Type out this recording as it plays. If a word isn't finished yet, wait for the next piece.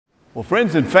Well,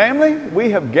 friends and family,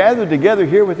 we have gathered together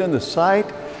here within the sight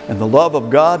and the love of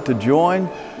God to join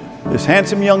this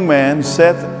handsome young man,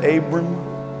 Seth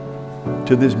Abram,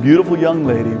 to this beautiful young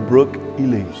lady, Brooke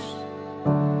Elise.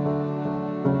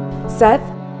 Seth,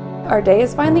 our day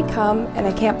has finally come and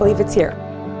I can't believe it's here.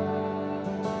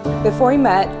 Before we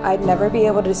met, I'd never be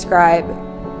able to describe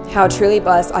how truly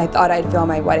blessed I thought I'd feel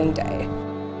my wedding day.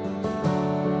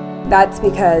 That's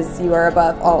because you are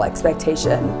above all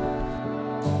expectation.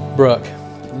 Brooke,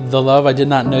 the love I did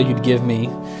not know you'd give me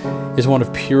is one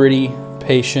of purity,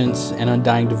 patience, and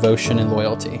undying devotion and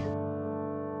loyalty.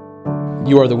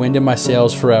 You are the wind in my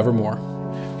sails forevermore.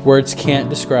 Words can't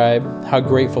describe how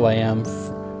grateful I am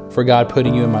for God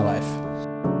putting you in my life.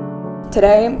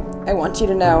 Today, I want you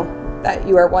to know that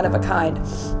you are one of a kind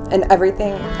and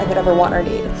everything I could ever want or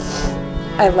need.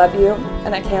 I love you,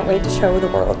 and I can't wait to show the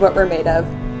world what we're made of.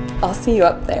 I'll see you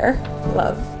up there.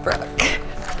 Love, Brooke.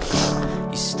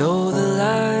 You stole the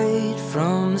light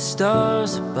from the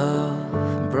stars above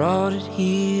and brought it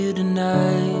here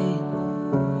tonight.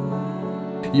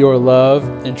 Your love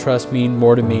and trust mean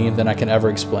more to me than I can ever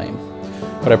explain,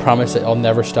 but I promise that I'll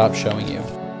never stop showing you.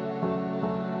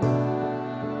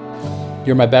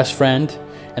 You're my best friend,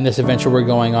 and this adventure we're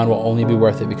going on will only be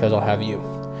worth it because I'll have you.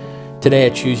 Today I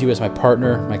choose you as my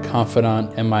partner, my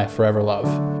confidant, and my forever love.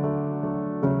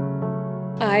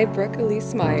 I, Brooke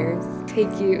Elise Myers,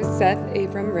 take you, Seth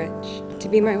Abram Rich, to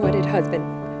be my wedded husband.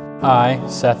 I,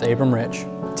 Seth Abram Rich,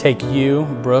 take you,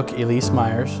 Brooke Elise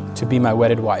Myers, to be my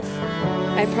wedded wife.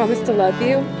 I promise to love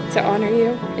you, to honor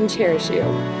you, and cherish you.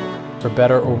 For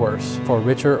better or worse, for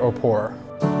richer or poorer.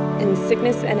 In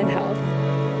sickness and in health.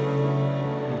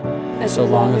 So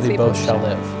long as we both shall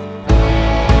live.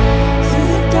 Through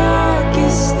the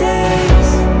darkest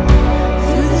days,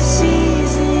 through the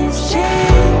seasons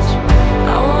change,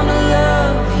 I wanna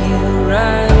love you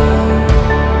right.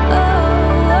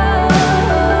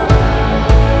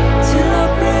 Till our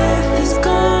breath is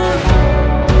gone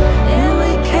and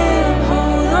we can't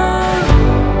hold on.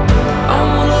 I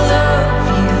wanna love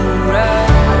you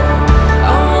right. I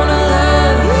wanna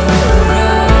love you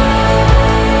right.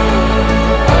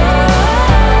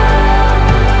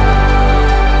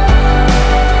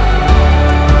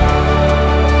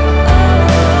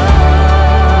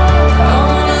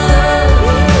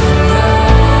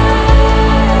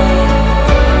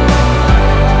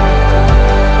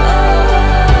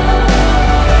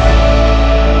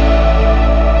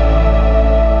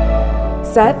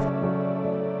 Seth,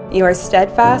 you are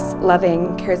steadfast,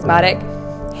 loving, charismatic,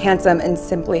 handsome, and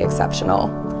simply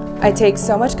exceptional. I take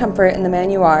so much comfort in the man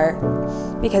you are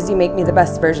because you make me the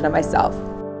best version of myself.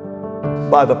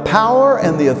 By the power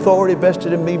and the authority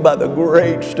vested in me by the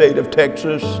great state of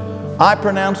Texas, I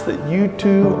pronounce that you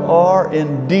two are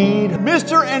indeed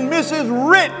Mr. and Mrs.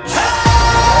 Rich.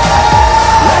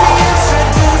 Let me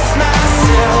introduce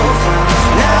myself.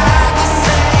 I'm not the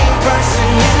same person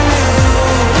you knew.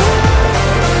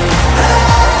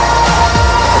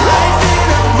 Life in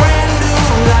a brand new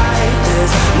light.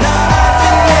 There's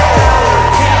nothing that I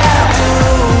can't do.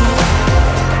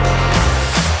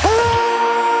 Hello,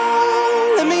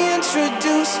 let me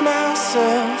introduce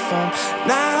myself. I'm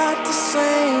not the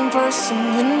same person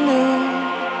you knew.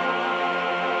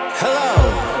 Hello.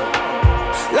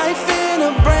 Life in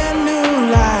a brand new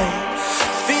light.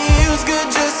 Feels good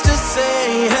just to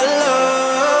say hello.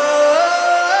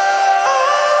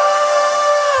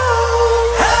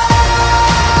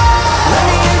 Let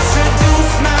me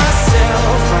introduce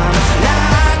myself. I'm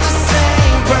not the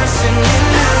same person you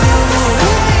know.